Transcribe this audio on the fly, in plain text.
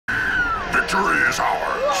Victory is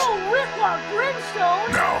ours! Whoa, Ricklock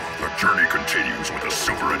Brimstone! Now, the journey continues with a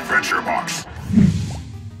Silver Adventure Box.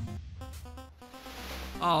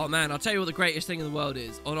 Oh man, I'll tell you what the greatest thing in the world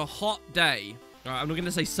is. On a hot day, alright, I'm not going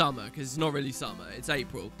to say summer, because it's not really summer, it's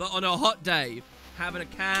April. But on a hot day, having a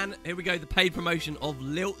can, here we go, the paid promotion of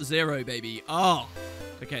Lilt Zero, baby. Oh,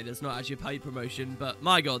 okay, that's not actually a paid promotion, but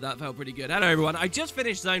my god, that felt pretty good. Hello everyone, I just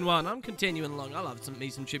finished Zone 1, I'm continuing along. I love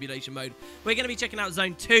some Tribulation mode. We're going to be checking out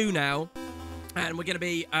Zone 2 now, and we're going to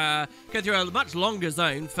be going through a much longer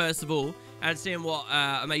zone, first of all, and seeing what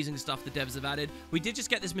amazing stuff the devs have added. We did just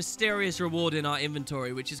get this mysterious reward in our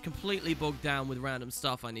inventory, which is completely bogged down with random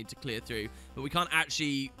stuff I need to clear through. But we can't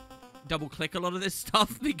actually double-click a lot of this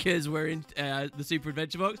stuff because we're in the Super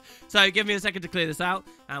Adventure Box. So give me a second to clear this out,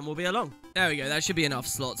 and we'll be along. There we go. That should be enough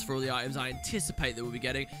slots for all the items I anticipate that we'll be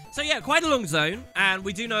getting. So yeah, quite a long zone, and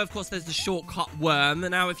we do know, of course, there's the shortcut worm.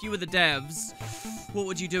 Now, if you were the devs, what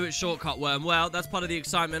would you do at shortcut worm? Well, that's part of the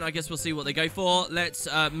excitement. I guess we'll see what they go for. Let's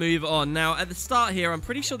move on. Now, at the start here, I'm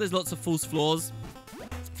pretty sure there's lots of false floors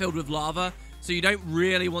filled with lava, so you don't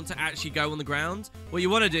really want to actually go on the ground. What you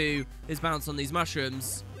want to do is bounce on these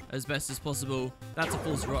mushrooms as best as possible. That's a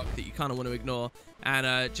false rock that you kind of want to ignore,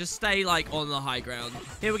 and just stay like on the high ground.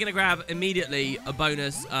 Here we're going to grab immediately a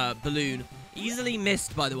bonus balloon. Easily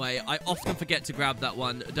missed, by the way. I often forget to grab that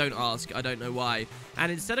one. Don't ask. I don't know why.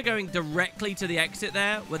 And instead of going directly to the exit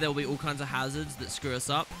there, where there'll be all kinds of hazards that screw us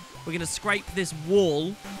up, we're going to scrape this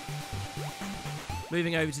wall,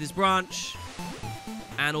 moving over to this branch,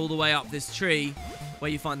 and all the way up this tree,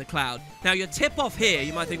 where you find the cloud. Now, your tip-off here,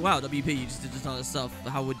 you might think, wow, WP, you just did a ton of stuff.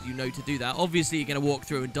 How would you know to do that? Obviously, you're going to walk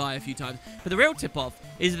through and die a few times. But the real tip-off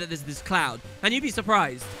is that there's this cloud. And you'd be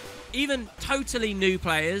surprised. Even totally new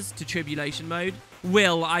players to Tribulation mode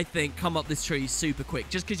will, I think, come up this tree super quick.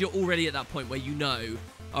 Just because you're already at that point where you know,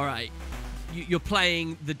 all right, you're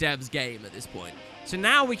playing the devs game at this point. So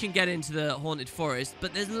now we can get into the haunted forest,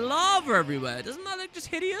 but there's lava everywhere. Doesn't that look just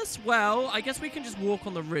hideous? Well, I guess we can just walk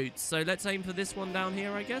on the roots. So let's aim for this one down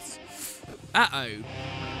here, I guess. Uh-oh.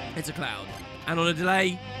 It's a cloud. And on a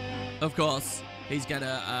delay, of course, he's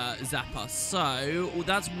gonna zap us. So, well,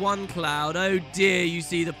 that's one cloud. Oh dear, you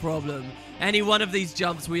see the problem. Any one of these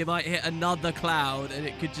jumps, we might hit another cloud, and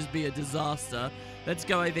it could just be a disaster. Let's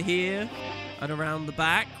go over here and around the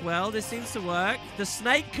back. Well, this seems to work. The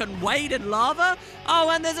snake can wade in lava.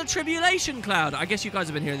 Oh, and there's a Tribulation cloud. I guess you guys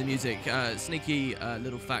have been hearing the music. Sneaky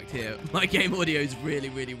little fact here. My game audio is really,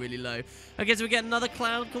 really, really low. Okay, so we get another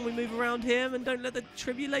cloud. Can we move around here and don't let the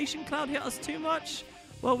Tribulation cloud hit us too much?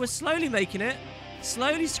 Well, we're slowly making it.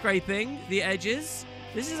 Slowly scraping the edges.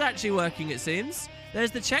 This is actually working, it seems.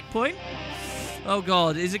 There's the checkpoint. Oh,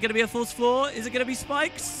 God. Is it going to be a false floor? Is it going to be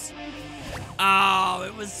spikes? Oh,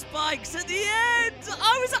 it was spikes at the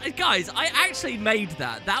end. Guys, I actually made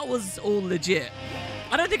that. That was all legit.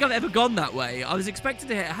 I don't think I've ever gone that way. I was expecting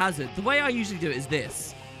to hit a hazard. The way I usually do it is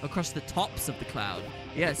this. Across the tops of the cloud.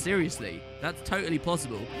 Yeah, seriously. That's totally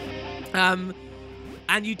possible.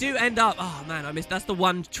 And you do end up... Oh, man, I missed... That's the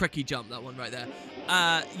one tricky jump, that one right there.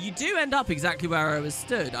 You do end up exactly where I was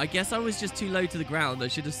stood. I guess I was just too low to the ground. I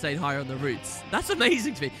should have stayed higher on the roots. That's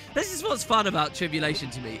amazing to me. This is what's fun about Tribulation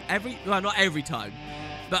to me. Well, not every time.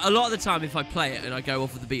 But a lot of the time, if I play it and I go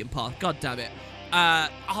off of the beaten path, god damn it,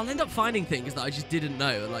 I'll end up finding things that I just didn't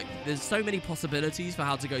know. Like, there's so many possibilities for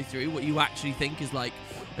how to go through what you actually think is, like,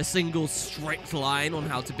 a single strict line on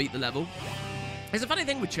how to beat the level. There's a funny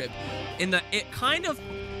thing with Trib, in that it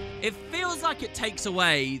feels like it takes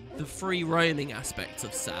away the free roaming aspects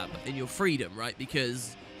of Sab in your freedom, right?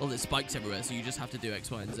 Because, well, there's spikes everywhere, so you just have to do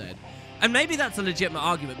X, Y, and Z. And maybe that's a legitimate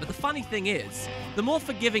argument, but the funny thing is, the more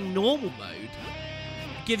forgiving normal mode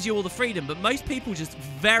gives you all the freedom, but most people just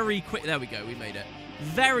very quick... There we go, we made it.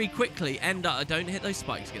 Very quickly end up... Don't hit those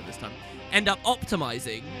spikes again this time. End up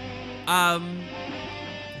optimizing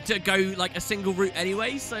to go, like, a single route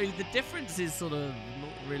anyway, so the difference is sort of not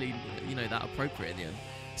really, you know, that appropriate in the end.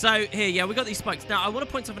 So, here, yeah, we got these spikes. Now, I want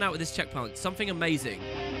to point something out with this checkpoint. Something amazing.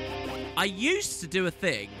 I used to do a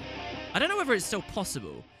thing. I don't know whether it's still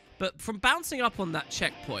possible, but from bouncing up on that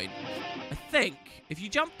checkpoint, I think if you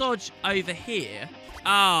jump dodge over here...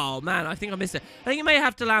 Oh, man, I think I missed it. I think you may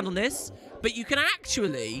have to land on this, but you can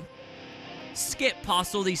actually skip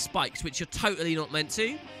past all these spikes, which you're totally not meant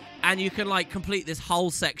to, and you can, like, complete this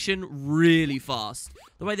whole section really fast.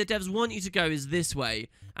 The way the devs want you to go is this way,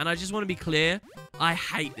 and I just want to be clear, I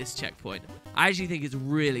hate this checkpoint. I actually think it's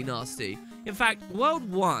really nasty. In fact, World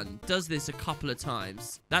 1 does this a couple of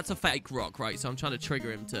times. That's a fake rock, right? So I'm trying to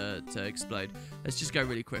trigger him to explode. Let's just go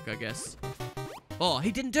really quick, I guess. Oh,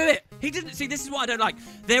 he didn't do it. He didn't. See, this is what I don't like.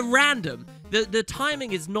 They're random. The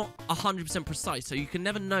timing is not 100% precise, so you can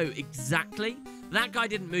never know exactly. That guy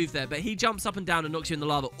didn't move there, but he jumps up and down and knocks you in the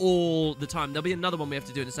lava all the time. There'll be another one we have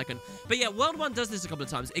to do in a second. But yeah, World 1 does this a couple of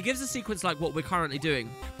times. It gives a sequence like what we're currently doing,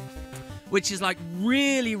 which is like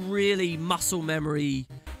really, really muscle memory,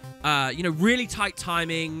 you know, really tight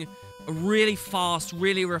timing, really fast,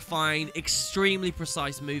 really refined, extremely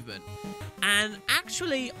precise movement. And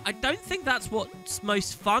actually, I don't think that's what's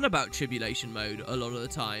most fun about Tribulation mode a lot of the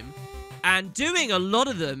time. And doing a lot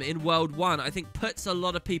of them in World 1, I think, puts a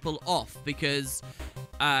lot of people off because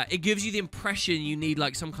it gives you the impression you need,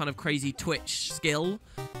 like, some kind of crazy Twitch skill,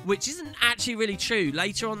 which isn't actually really true.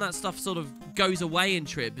 Later on, that stuff sort of goes away in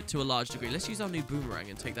Trib to a large degree. Let's use our new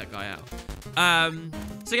boomerang and take that guy out.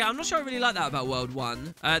 So, yeah, I'm not sure I really like that about World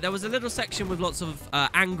 1. There was a little section with lots of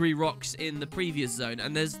angry rocks in the previous zone,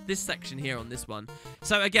 and there's this section here on this one.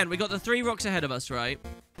 So, again, we got the 3 rocks ahead of us, right?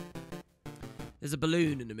 There's a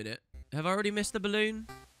balloon in a minute. Have I already missed the balloon?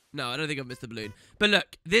 No, I don't think I've missed the balloon. But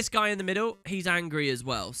look, this guy in the middle, he's angry as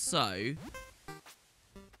well. So,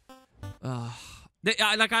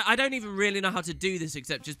 I don't even really know how to do this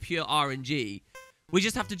except just pure RNG. We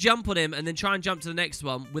just have to jump on him and then try and jump to the next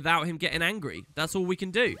one without him getting angry. That's all we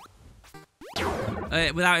can do.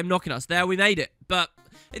 Without him knocking us. There, we made it. But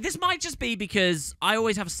this might just be because I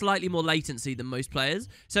always have slightly more latency than most players.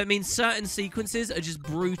 So it means certain sequences are just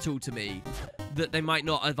brutal to me that they might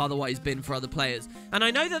not have otherwise been for other players. And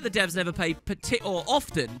I know that the devs never pay or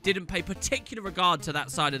often didn't pay particular regard to that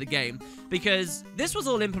side of the game because this was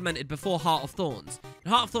all implemented before Heart of Thorns.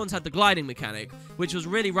 And Heart of Thorns had the gliding mechanic, which was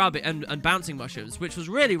really rubbish, and bouncing mushrooms, which was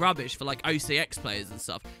really rubbish for like OCX players and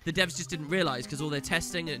stuff. The devs just didn't realize because all their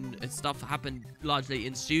testing and stuff happened largely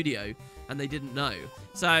in studio and they didn't know.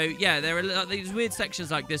 So yeah, there are these weird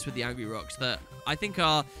sections like this with the angry rocks that I think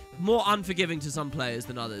are more unforgiving to some players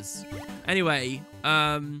than others. Anyway,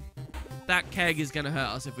 that keg is going to hurt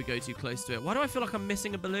us if we go too close to it. Why do I feel like I'm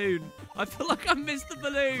missing a balloon? I feel like I missed the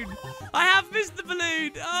balloon. I have missed the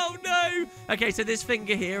balloon. Oh, no. Okay, so this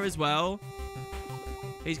finger here as well.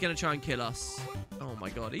 He's going to try and kill us. Oh, my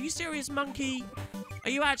God. Are you serious, monkey? Are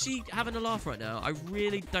you actually having a laugh right now? I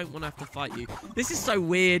really don't want to have to fight you. This is so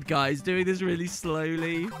weird, guys, doing this really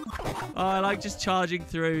slowly. Oh, I like just charging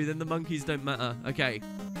through. Then the monkeys don't matter. Okay.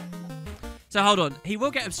 So, hold on. He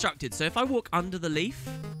will get obstructed. So, if I walk under the leaf...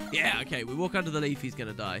 Yeah, okay. We walk under the leaf, he's going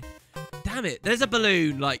to die. Damn it. There's a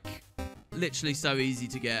balloon, like, literally so easy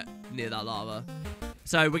to get near that lava.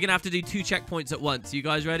 So, we're going to have to do 2 checkpoints at once. You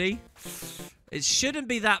guys ready? It shouldn't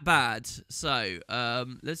be that bad. So,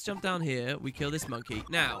 let's jump down here. We kill this monkey.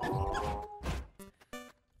 Now,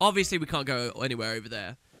 obviously we can't go anywhere over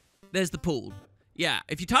there. There's the pool. Yeah,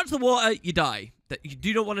 if you touch the water, you die. You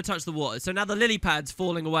do not want to touch the water. So now the lily pads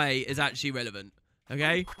falling away is actually relevant.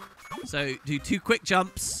 Okay? So, do 2 quick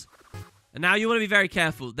jumps. And now you want to be very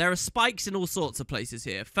careful. There are spikes in all sorts of places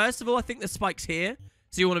here. First of all, I think there's spikes here.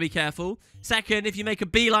 So you want to be careful. Second, if you make a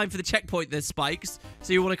beeline for the checkpoint, there's spikes.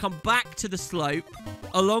 So you want to come back to the slope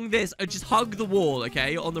along this and just hug the wall,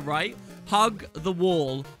 okay? On the right. Hug the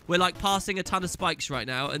wall. We're like passing a ton of spikes right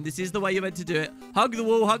now. And this is the way you're meant to do it. Hug the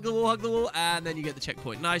wall, hug the wall, hug the wall. And then you get the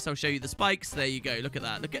checkpoint. Nice. I'll show you the spikes. There you go. Look at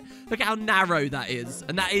that. Look at how narrow that is.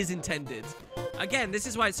 And that is intended. Again, this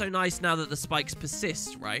is why it's so nice now that the spikes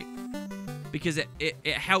persist, right? Because it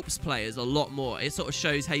helps players a lot more. It sort of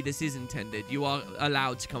shows, hey, this is intended. You are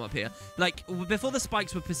allowed to come up here. Like, before the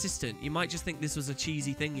spikes were persistent, you might just think this was a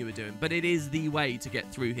cheesy thing you were doing. But it is the way to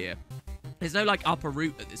get through here. There's no, like, upper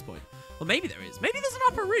route at this point. Or maybe there is. Maybe there's an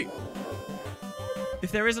upper route.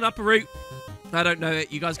 If there is an upper route, I don't know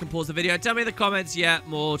it. You guys can pause the video and tell me in the comments, yeah,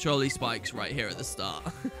 more trolley spikes right here at the start.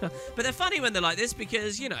 But they're funny when they're like this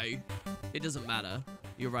because, you know, it doesn't matter.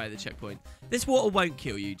 You're right at the checkpoint. This water won't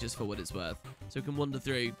kill you, just for what it's worth. So we can wander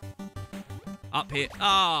through. Up here.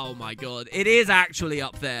 Oh, my God. It is actually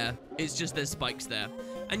up there. It's just there's spikes there.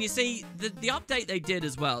 And you see, the update they did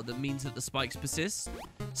as well that means that the spikes persist.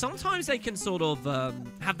 Sometimes they can sort of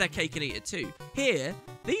have their cake and eat it too. Here,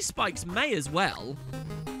 these spikes may as well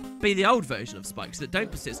be the old version of spikes that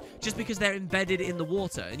don't persist just because they're embedded in the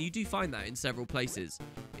water, and you do find that in several places.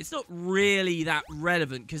 It's not really that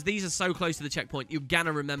relevant because these are so close to the checkpoint, you're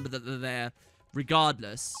gonna remember that they're there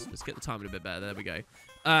regardless. Let's get the timing a bit better. There we go.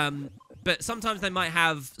 But sometimes they might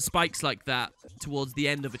have spikes like that towards the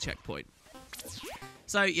end of a checkpoint.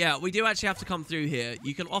 So yeah, we do actually have to come through here.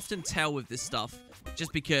 You can often tell with this stuff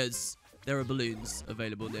just because there are balloons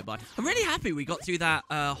available nearby. I'm really happy we got through that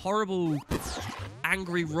horrible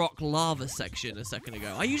angry rock lava section a second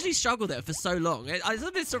ago. I usually struggle there for so long. It's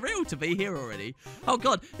a bit surreal to be here already. Oh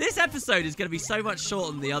god, this episode is going to be so much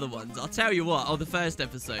shorter than the other ones. I'll tell you what, the first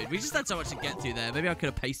episode, we just had so much to get to there. Maybe I could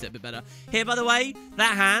have paced it a bit better. Here, by the way,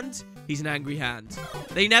 that hand, he's an angry hand.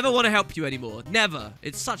 They never want to help you anymore. Never.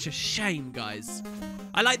 It's such a shame, guys.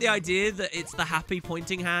 I like the idea that it's the happy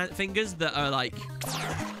pointing fingers that are like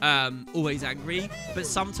always angry, but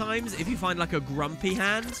sometimes if you find like a grumpy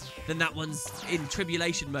hand, then that one's in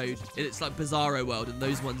tribulation mode. It's like Bizarro world, and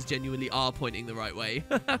those ones genuinely are pointing the right way.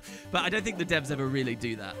 But I don't think the devs ever really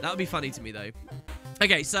do that. That would be funny to me though.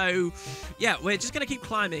 Okay, so yeah, we're just gonna keep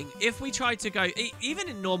climbing. If we try to go, even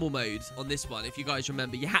in normal mode on this one, if you guys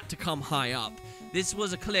remember, you had to come high up. This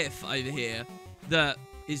was a cliff over here that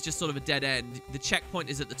is just sort of a dead end. The checkpoint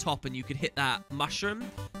is at the top, and you could hit that mushroom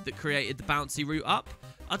that created the bouncy route up.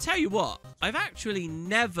 I'll tell you what, I've actually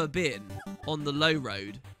never been on the low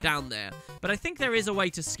road down there, but I think there is a way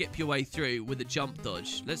to skip your way through with a jump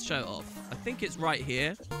dodge. Let's show it off. I think it's right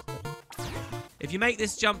here. If you make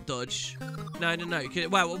this jump dodge... No.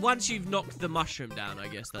 Well, once you've knocked the mushroom down, I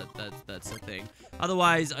guess that's the thing.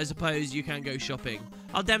 Otherwise, I suppose you can go shopping.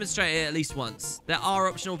 I'll demonstrate it at least once. There are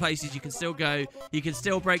optional places you can still go. You can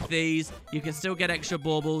still break these. You can still get extra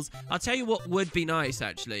baubles. I'll tell you what would be nice,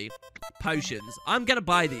 actually. Potions. I'm going to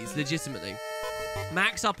buy these, legitimately.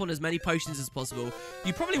 Max up on as many potions as possible.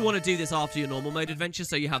 You probably want to do this after your normal mode adventure,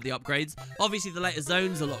 so you have the upgrades. Obviously, the later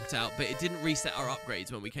zones are locked out, but it didn't reset our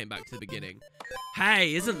upgrades when we came back to the beginning.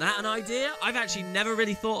 Hey, isn't that an idea? I've actually never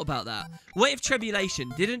really thought about that. What if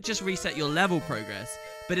Tribulation didn't just reset your level progress,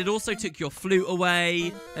 but it also took your flute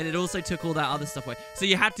away, and it also took all that other stuff away? So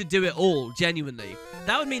you had to do it all, genuinely.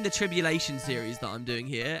 That would mean the Tribulation series that I'm doing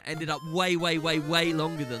here ended up way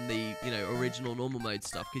longer than the, original normal mode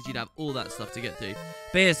stuff, because you'd have all that stuff to get through.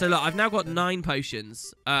 But yeah, so look, I've now got 9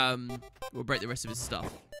 potions. We'll break the rest of his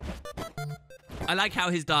stuff. I like how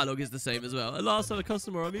his dialogue is the same as well. At last, I'm a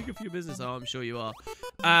customer. I'm eager for your business. Oh, I'm sure you are.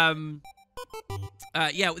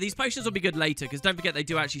 Yeah, these potions will be good later, because don't forget they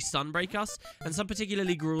do actually sunbreak us, and some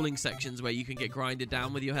particularly grueling sections where you can get grinded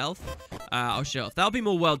down with your health. I'll show off. That'll be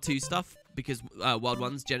more World 2 stuff, because World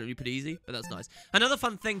 1's generally pretty easy, but that's nice. Another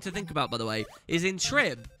fun thing to think about, by the way, is in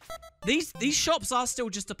Trib, these shops are still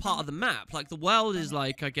just a part of the map. Like, the world is,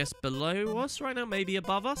 like, I guess below us right now, maybe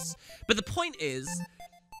above us. But the point is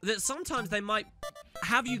that sometimes they might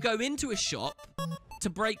have you go into a shop to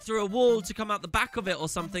break through a wall to come out the back of it or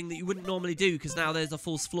something that you wouldn't normally do, because now there's a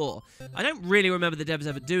false floor. I don't really remember the devs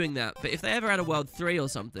ever doing that, but if they ever had a World 3 or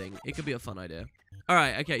something, it could be a fun idea.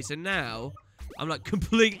 Alright, okay, so now I'm like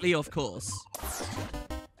completely off course.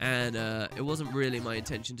 And it wasn't really my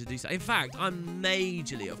intention to do so. In fact, I'm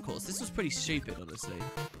majorly off course. This was pretty stupid, honestly.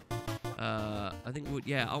 I think,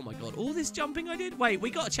 yeah, oh my god. All this jumping I did? Wait, we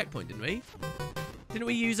got a checkpoint, didn't we? Didn't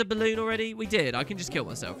we use a balloon already? We did. I can just kill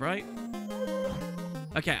myself, right?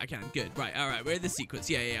 Okay, I can. Good. Right, alright. We're in the sequence.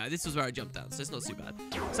 Yeah. This was where I jumped down, so it's not too bad.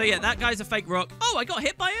 So, yeah, that guy's a fake rock. Oh, I got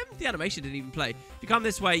hit by him? The animation didn't even play. If you come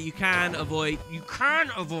this way, you can avoid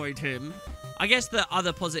him. I guess the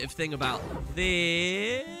other positive thing about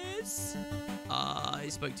this... I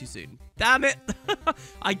spoke too soon. Damn it!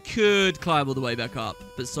 I could climb all the way back up,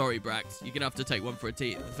 but sorry, Brax. You're gonna have to take one for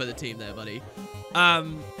the team there, buddy.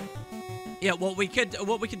 Yeah, what we could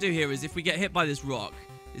do here is if we get hit by this rock,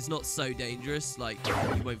 it's not so dangerous. Like,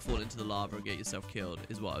 you won't fall into the lava and get yourself killed,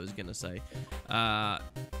 is what I was gonna say.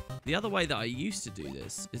 The other way that I used to do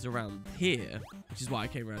this is around here, which is why I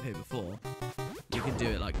came around here before. You can do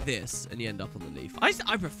it like this, and you end up on the leaf. I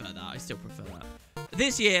prefer that. I still prefer that.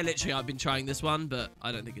 This year, literally, I've been trying this one, but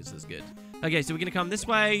I don't think it's as good. Okay, so we're gonna come this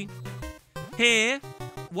way. Here.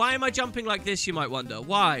 Why am I jumping like this, you might wonder?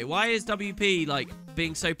 Why? Why is WP, like,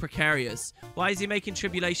 being so precarious? Why is he making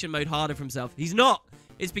Tribulation mode harder for himself? He's not.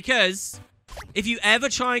 It's because if you ever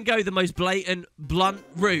try and go the most blatant, blunt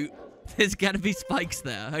route, there's gonna be spikes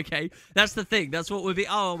there, okay? That's the thing. That's what would be...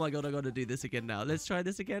 Oh, my God, I gotta do this again now. Let's try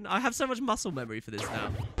this again. I have so much muscle memory for this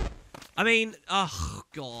now. I mean, oh,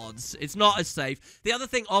 God. It's not as safe. The other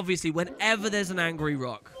thing, obviously, whenever there's an angry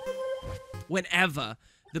rock, whenever...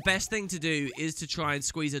 the best thing to do is to try and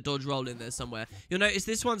squeeze a dodge roll in there somewhere. You'll notice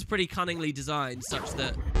this one's pretty cunningly designed such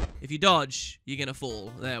that if you dodge, you're going to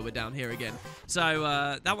fall. There, we're down here again. So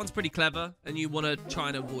that one's pretty clever, and you want to try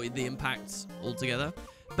and avoid the impacts altogether.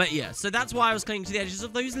 But yeah, so that's why I was clinging to the edges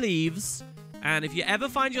of those leaves. And if you ever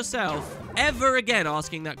find yourself ever again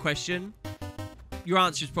asking that question, your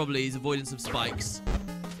answer is probably his avoidance of spikes.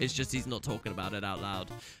 It's just he's not talking about it out loud.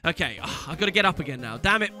 Okay, I've got to get up again now.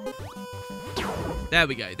 Damn it. There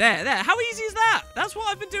we go. There. How easy is that? That's what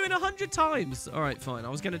I've been doing 100 times. All right, fine. I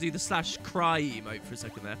was going to do the /cry emote for a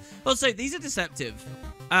second there. Also, these are deceptive.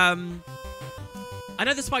 I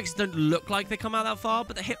know the spikes don't look like they come out that far,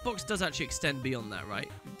 but the hitbox does actually extend beyond that, right?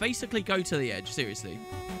 Basically, go to the edge. Seriously.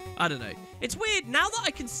 I don't know. It's weird. Now that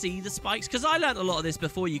I can see the spikes, because I learned a lot of this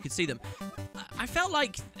before you could see them, I felt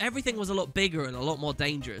like everything was a lot bigger and a lot more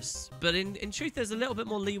dangerous. But in truth, there's a little bit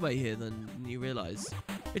more leeway here than you realize.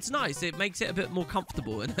 It's nice. It makes it a bit more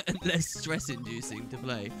comfortable and less stress-inducing to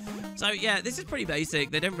play. So, yeah, this is pretty basic.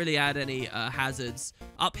 They don't really add any hazards.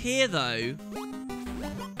 Up here, though...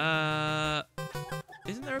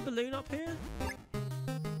 isn't there a balloon up here?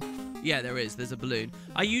 Yeah, there is. There's a balloon.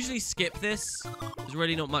 I usually skip this. There's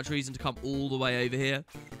really not much reason to come all the way over here.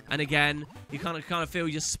 And again, you kind of feel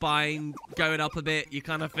your spine going up a bit. You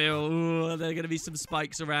kind of feel, ooh, there are going to be some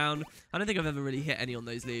spikes around. I don't think I've ever really hit any on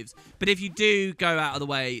those leaves. But if you do go out of the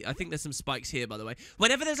way, I think there's some spikes here, by the way.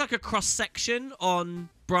 Whenever there's like a cross-section on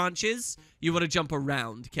branches, you want to jump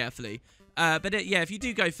around carefully. But yeah, if you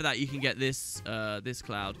do go for that, you can get this this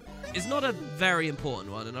cloud. It's not a very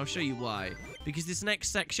important one, and I'll show you why. Because this next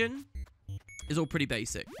section is all pretty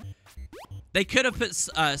basic. They could have put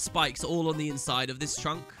spikes all on the inside of this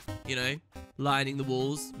trunk, you know, lining the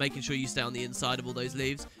walls, making sure you stay on the inside of all those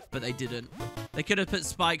leaves, but they didn't. They could have put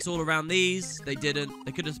spikes all around these. They didn't.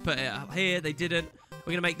 They could have put it up here. They didn't.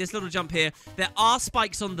 We're going to make this little jump here. There are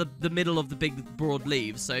spikes on the middle of the big, broad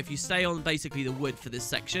leaves, so if you stay on basically the wood for this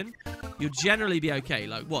section, you'll generally be okay.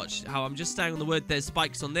 Like, watch how I'm just staying on the wood. There's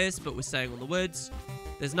spikes on this, but we're staying on the woods.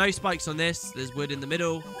 There's no spikes on this. There's wood in the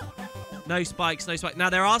middle. No spikes, no spikes.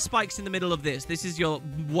 Now, there are spikes in the middle of this. This is your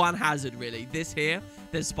one hazard, really. This here,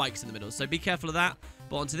 there's spikes in the middle. So be careful of that.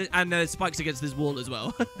 But onto this. And there's spikes against this wall as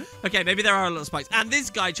well. Okay, maybe there are a lot of spikes. And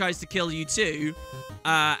this guy tries to kill you too.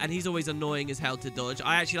 And he's always annoying as hell to dodge.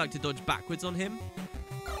 I actually like to dodge backwards on him.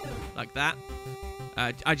 Like that.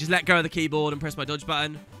 I just let go of the keyboard and press my dodge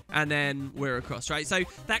button. And then we're across, right? So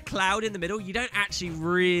that cloud in the middle, you don't actually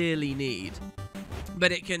really need.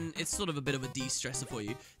 But it's sort of a bit of a de-stressor for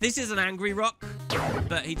you. This is an angry rock,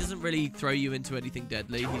 but he doesn't really throw you into anything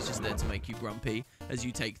deadly. He's just there to make you grumpy as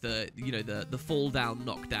you take the fall down,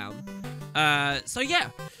 knockdown. So yeah.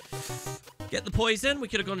 Get the poison. We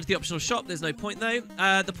could have gone to the optional shop. There's no point, though.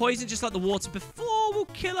 The poison, just like the water before, will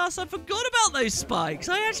kill us. I forgot about those spikes.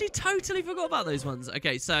 I actually totally forgot about those ones.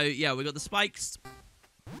 Okay, so yeah, we got the spikes.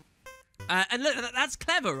 And look, that's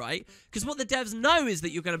clever, right? Because what the devs know is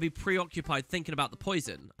that you're going to be preoccupied thinking about the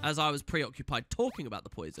poison, as I was preoccupied talking about the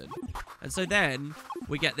poison. And so then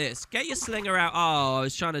we get this. Get your slinger out. Oh, I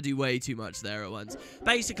was trying to do way too much there at once.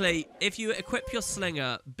 Basically, if you equip your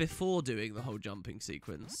slinger before doing the whole jumping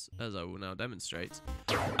sequence, as I will now demonstrate,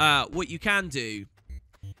 what you can do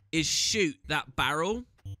is shoot that barrel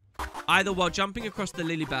either while jumping across the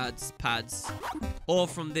lily pads or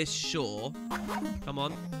from this shore. Come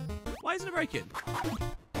on. Why isn't it breaking?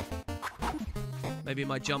 Maybe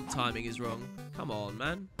my jump timing is wrong. Come on,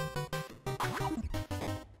 man.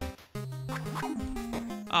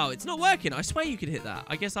 Oh, it's not working. I swear you could hit that.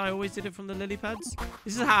 I guess I always did it from the lily pads.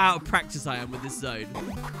 This is how out of practice I am with this zone.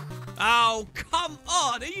 Oh, come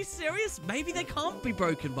on. Are you serious? Maybe they can't be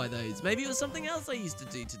broken by those. Maybe it was something else I used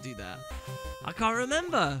to do that. I can't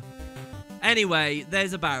remember. Anyway,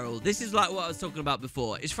 there's a barrel. This is like what I was talking about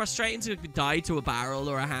before. It's frustrating to die to a barrel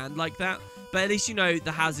or a hand like that, but at least you know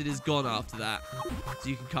the hazard is gone after that, so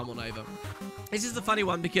you can come on over. This is the funny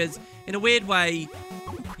one because, in a weird way,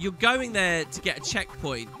 you're going there to get a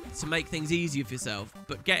checkpoint to make things easier for yourself,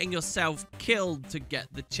 but getting yourself killed to get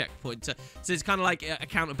the checkpoint. So it's kind of like a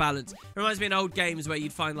counterbalance. It reminds me of old games where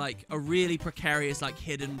you'd find like a really precarious, like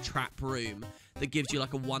hidden trap room that gives you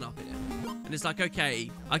like a 1-up in it. And it's like, okay,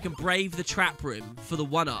 I can brave the trap room for the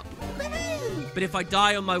 1-up. But if I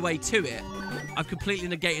die on my way to it, I've completely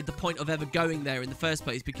negated the point of ever going there in the first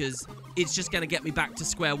place because it's just going to get me back to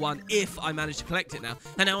square one if I manage to collect it now.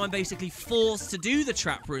 And now I'm basically forced to do the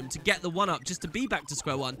trap room to get the 1-up just to be back to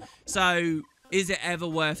square one. So is it ever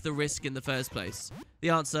worth the risk in the first place? The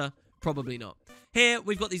answer, probably not. Here,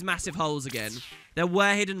 we've got these massive holes again. There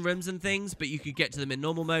were hidden rooms and things, but you could get to them in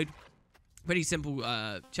normal mode. Pretty simple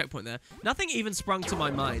checkpoint there. Nothing even sprung to my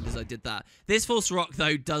mind as I did that. This false rock,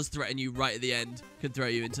 though, does threaten you right at the end. Could throw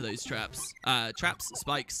you into those traps.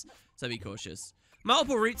 Spikes. So be cautious.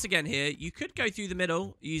 Multiple routes again here. You could go through the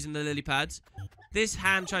middle using the lily pads. This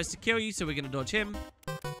hand tries to kill you, so we're going to dodge him.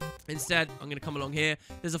 Instead, I'm going to come along here.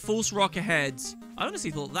 There's a false rock ahead. I honestly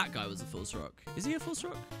thought that guy was a false rock. Is he a false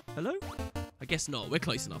rock? Hello? I guess not. We're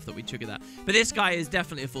close enough that we trigger that. But this guy is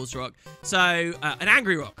definitely a false rock. So, an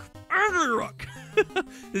angry rock. Angry rock.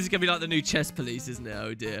 This is going to be like the new chess police, isn't it?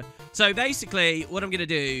 Oh, dear. So, basically, what I'm going to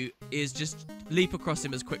do is just leap across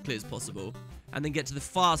him as quickly as possible. And then get to the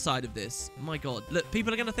far side of this. My God. Look,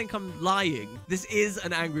 people are going to think I'm lying. This is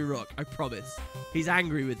an angry rock, I promise. He's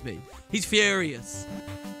angry with me. He's furious.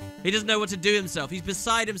 He doesn't know what to do himself. He's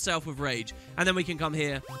beside himself with rage. And then we can come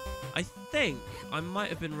here. I think I might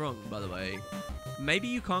have been wrong, by the way. Maybe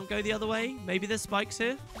you can't go the other way? Maybe there's spikes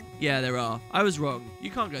here? Yeah, there are. I was wrong.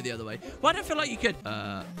 You can't go the other way. Why don't I feel like you could?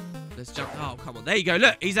 Let's jump. Oh, come on. There you go.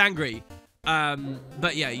 Look, he's angry.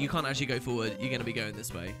 But yeah, you can't actually go forward. You're going to be going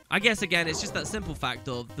this way. I guess, again, it's just that simple fact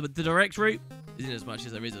of the direct route, isn't as much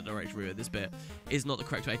as there is a direct route at this bit, is not the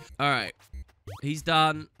correct way. All right. He's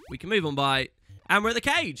done. We can move on by. And we're at the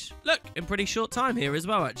cage. Look, in pretty short time here as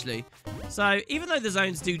well, actually. So, even though the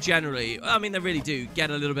zones do generally, I mean, they really do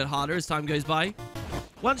get a little bit harder as time goes by.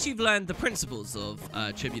 Once you've learned the principles of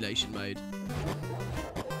Tribulation mode,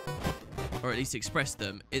 or at least expressed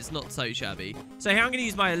them, it's not so shabby. So here I'm going to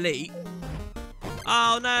use my elite.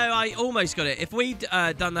 Oh, no, I almost got it. If we'd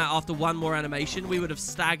done that after one more animation, we would have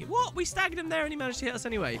staggered. What? We staggered him there and he managed to hit us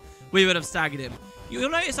anyway. We would have staggered him. You'll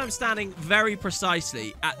notice I'm standing very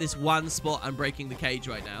precisely at this one spot and breaking the cage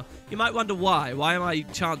right now. You might wonder why. Why am I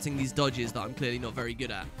chancing these dodges that I'm clearly not very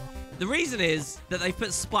good at? The reason is that they've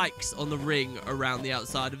put spikes on the ring around the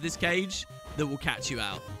outside of this cage that will catch you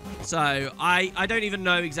out. So I don't even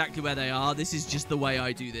know exactly where they are. This is just the way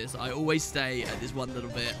I do this. I always stay at this one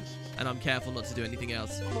little bit and I'm careful not to do anything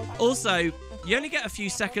else. Also, you only get a few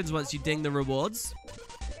seconds once you ding the rewards.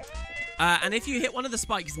 And if you hit one of the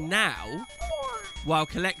spikes now, while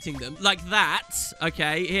collecting them, like that,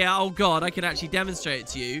 okay, here, oh God, I can actually demonstrate it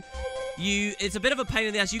to you. It's a bit of a pain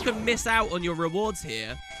in the ass. You can miss out on your rewards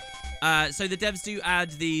here. So the devs do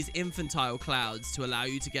add these infantile clouds to allow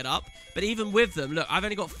you to get up. But even with them, look, I've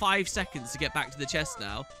only got 5 seconds to get back to the chest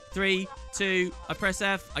now. 3, 2, I press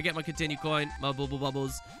F, I get my continue coin, my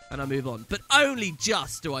bubbles, and I move on. But only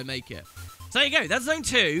just do I make it. So there you go, that's Zone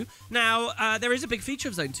 2. Now, there is a big feature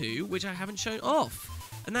of Zone 2, which I haven't shown off.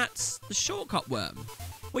 And that's the shortcut worm.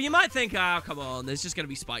 Well, you might think, oh, come on, there's just going to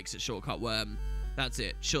be spikes at shortcut worm. That's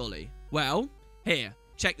it, surely. Well, here,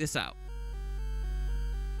 check this out.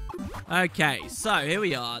 Okay, so here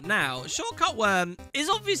we are. Now, shortcut worm is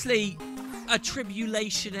obviously a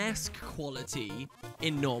Tribulation-esque quality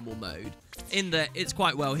in normal mode, in that it's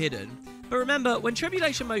quite well hidden. But remember, when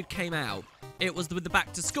Tribulation mode came out, it was with the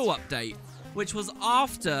Back to School update, which was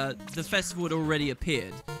after the festival had already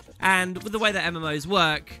appeared. And with the way that MMOs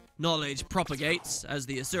work, knowledge propagates, as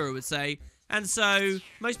the Asura would say, and so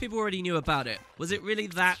most people already knew about it. Was it really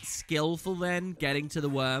that skillful then, getting to the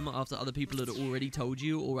worm after other people had already told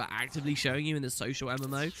you or were actively showing you in the social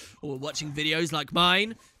MMO, or were watching videos like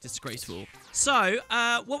mine? Disgraceful. So,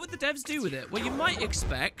 what would the devs do with it? Well, you might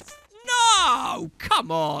expect... No!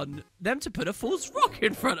 Come on! Them to put a false rock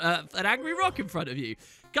in front of... an angry rock in front of you.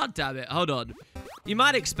 God damn it, hold on. You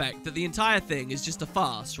might expect that the entire thing is just a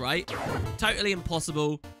farce, right? Totally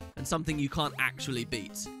impossible and something you can't actually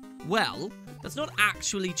beat. Well, that's not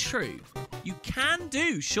actually true. You can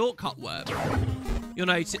do shortcut worm. You'll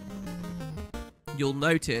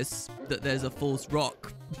notice that there's a false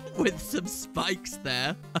rock with some spikes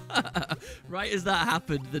there. Right as that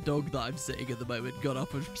happened, the dog that I'm sitting at the moment got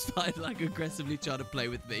up and started like aggressively trying to play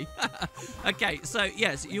with me. Okay, so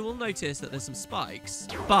yes, you will notice that there's some spikes,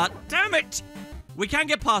 but damn it! We can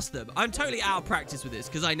get past them. I'm totally out of practice with this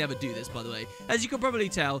because I never do this, by the way. As you can probably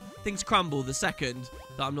tell, things crumble the second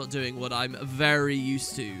that I'm not doing what I'm very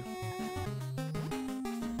used to.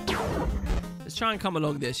 Let's try and come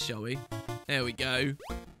along this, shall we? There we go.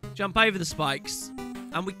 Jump over the spikes.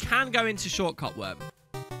 And we can go into shortcut worm.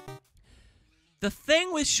 The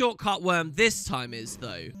thing with shortcut worm this time is,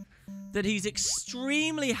 though, that he's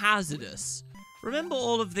extremely hazardous. Remember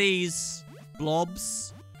all of these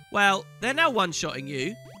blobs? Well, they're now one-shotting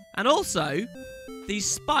you. And also,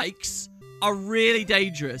 these spikes are really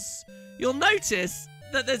dangerous. You'll notice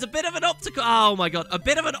that there's a bit of an optical... Oh, my God. A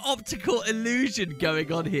bit of an optical illusion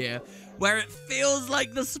going on here, where it feels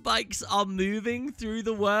like the spikes are moving through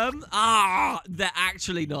the worm. Ah, they're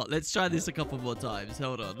actually not. Let's try this a couple more times.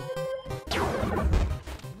 Hold on.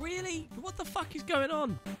 Really? What the fuck is going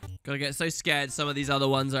on? Gotta get so scared some of these other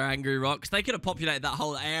ones are angry rocks. They could have populated that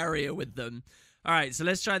whole area with them. All right, so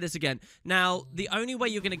let's try this again. Now, the only way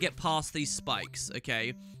you're going to get past these spikes,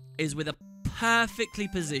 okay, is with a perfectly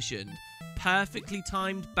positioned, perfectly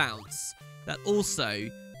timed bounce that also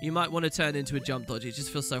you might want to turn into a jump dodge. It just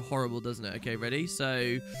feels so horrible, doesn't it? Okay, ready?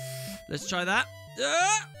 So, let's try that.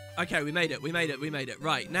 Okay, we made it. We made it. We made it.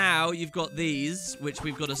 Right, now you've got these, which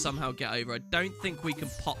we've got to somehow get over. I don't think we can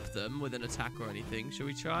pop them with an attack or anything. Shall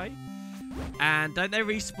we try? And don't they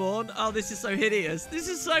respawn? Oh, this is so hideous. This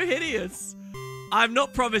is so hideous. I'm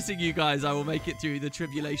not promising you guys I will make it through the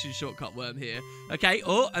Tribulation shortcut worm here. Okay,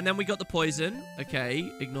 oh, and then we got the poison.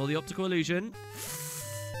 Okay, ignore the optical illusion.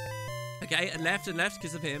 Okay, and left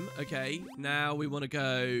because of him. Okay, now we want to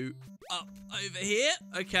go up over here.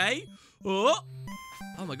 Okay, oh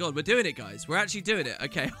my god, we're doing it, guys. We're actually doing it.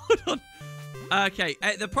 Okay, hold on. Okay,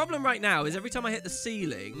 the problem right now is every time I hit the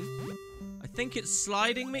ceiling, I think it's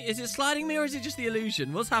sliding me. Is it sliding me or is it just the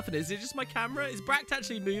illusion? What's happening? Is it just my camera? Is Bract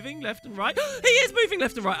actually moving left and right? He is moving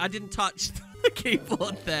left and right. I didn't touch the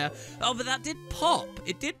keyboard there. Oh, but that did pop.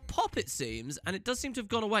 It did pop, it seems, and it does seem to have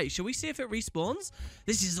gone away. Shall we see if it respawns?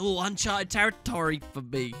 This is all uncharted territory for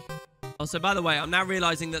me. Also, by the way, I'm now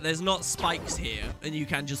realizing that there's not spikes here and you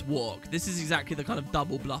can just walk. This is exactly the kind of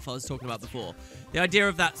double bluff I was talking about before. The idea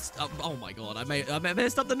of that... oh my god, I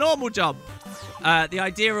messed up the normal jump. The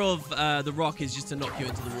idea of the rock is just to knock you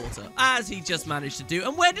into the water, as he just managed to do.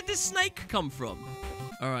 And where did this snake come from?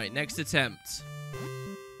 All right, next attempt.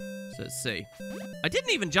 So let's see. I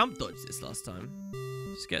didn't even jump dodge this last time.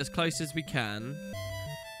 Just get as close as we can.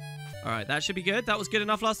 All right, that should be good. That was good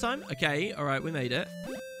enough last time. Okay, all right, we made it.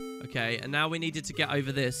 Okay, and now we needed to get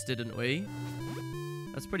over this, didn't we?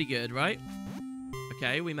 That's pretty good, right?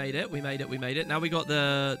 Okay, we made it, we made it, we made it. Now we got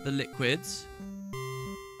the liquids.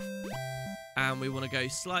 And we want to go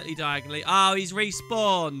slightly diagonally. Oh, he's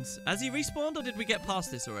respawned. Has he respawned, or did we get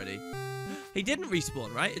past this already? He didn't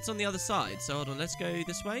respawn, right? It's on the other side. So hold on, let's go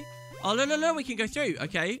this way. Oh, no, we can go through.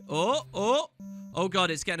 Okay. Oh,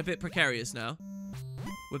 God, it's getting a bit precarious now.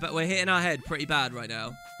 We're hitting our head pretty bad right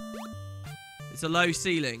now. It's a low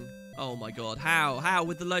ceiling. Oh my god. How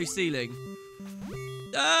with the low ceiling?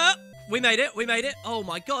 We made it. Oh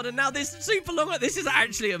my god. And now this super long. This is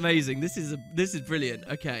actually amazing. This is brilliant.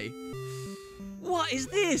 Okay. What is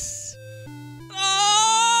this?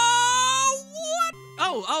 Oh, what?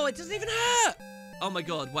 Oh, it doesn't even hurt. Oh my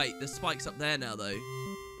god. Wait, the spike's up there now though.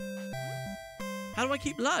 How do I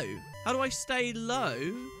keep low? How do I stay low?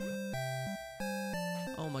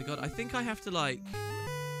 Oh my god. I think I have to like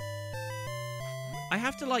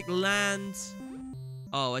land.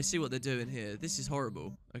 Oh, I see what they're doing here. This is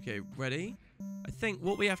horrible. Okay, ready? I think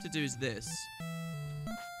what we have to do is this.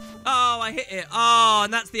 Oh, I hit it. Oh,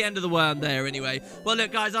 and that's the end of the worm there anyway. Well,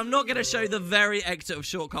 look, guys, I'm not going to show the very exit of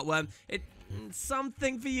Shortcut Worm. It's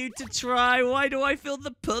something for you to try. Why do I feel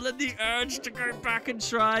the pull and the urge to go back and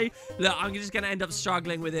try? Look, I'm just going to end up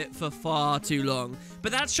struggling with it for far too long.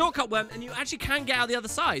 But that's Shortcut Worm, and you actually can get out the other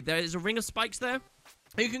side. There is a ring of spikes there.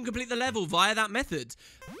 You can complete the level via that method.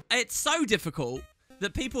 It's so difficult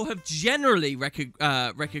that people have generally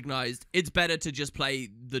recognized it's better to just play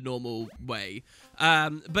the normal way.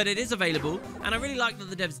 But it is available, and I really like that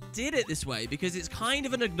the devs did it this way because it's kind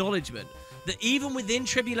of an acknowledgement that even within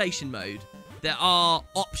Tribulation mode, there are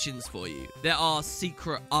options for you. There are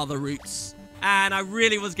secret other routes. And I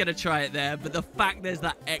really was going to try it there, but the fact there's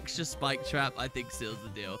that extra spike trap, I think, seals the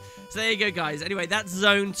deal. So there you go, guys. Anyway, that's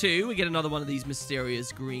Zone 2. We get another one of these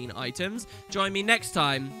mysterious green items. Join me next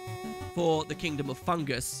time for the Kingdom of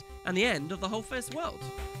Fungus and the end of the whole first world.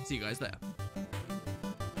 See you guys there.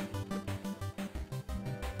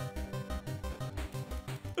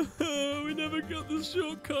 We never got the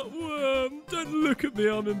shortcut worm. Don't look at me,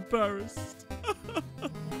 I'm embarrassed.